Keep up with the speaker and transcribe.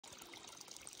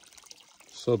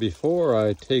So before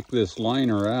I take this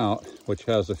liner out, which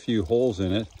has a few holes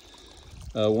in it,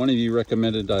 one of you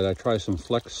recommended that I try some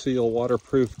Flex Seal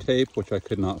waterproof tape, which I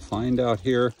could not find out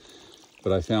here,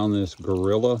 but I found this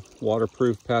Gorilla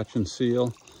waterproof patch and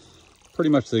seal. Pretty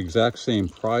much the exact same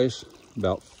price,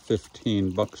 about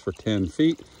 15 bucks for 10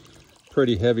 feet.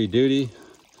 Pretty heavy duty.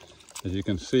 As you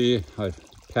can see, I've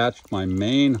patched my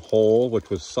main hole, which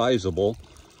was sizable,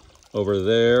 over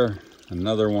there,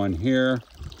 another one here.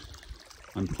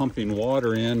 I'm pumping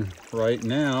water in right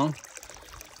now,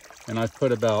 and I've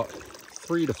put about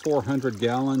 300 to 400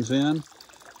 gallons in,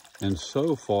 and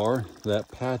so far that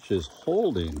patch is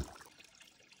holding.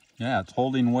 Yeah, it's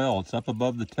holding well. It's up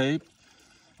above the tape.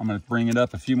 I'm going to bring it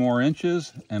up a few more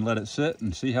inches and let it sit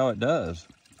and see how it does.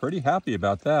 Pretty happy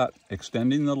about that,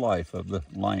 extending the life of the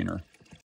liner.